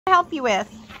help you with?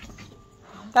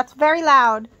 That's very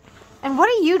loud. And what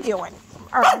are you doing?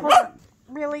 All right, hold on.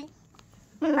 Really?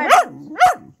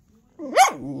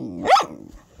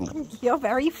 You're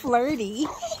very flirty.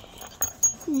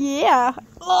 Yeah.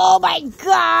 Oh my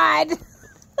God.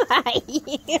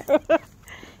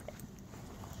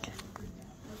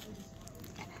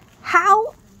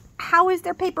 How is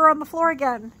there paper on the floor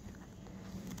again?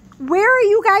 Where are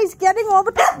you guys getting all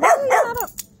the paper?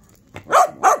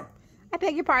 I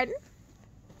beg your pardon.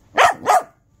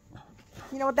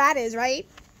 You know what that is, right?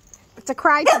 It's a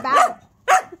cry for battle.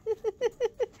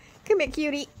 Come here,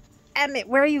 cutie. Emmett,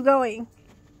 where are you going?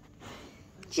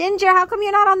 Ginger, how come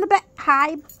you're not on the bed?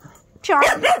 Hi, Charlie.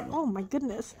 Oh my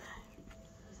goodness.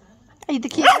 Are you the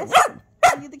cutest?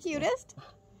 Are you the cutest?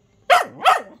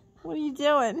 What are you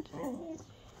doing?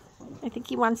 I think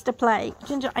he wants to play.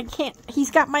 Ginger, I can't.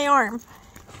 He's got my arm.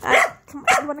 Come,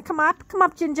 you want to come up? Come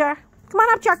up, Ginger. Come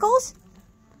on up, Chuckles.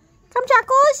 Come,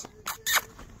 Chuckles.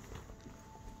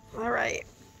 All right.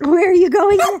 Where are you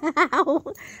going now?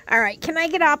 All right. Can I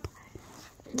get up?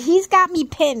 He's got me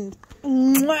pinned.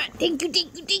 Thank you,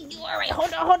 thank you, thank you. All right.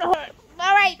 Hold on, hold on, hold on.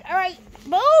 All right, all right.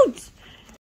 Boots.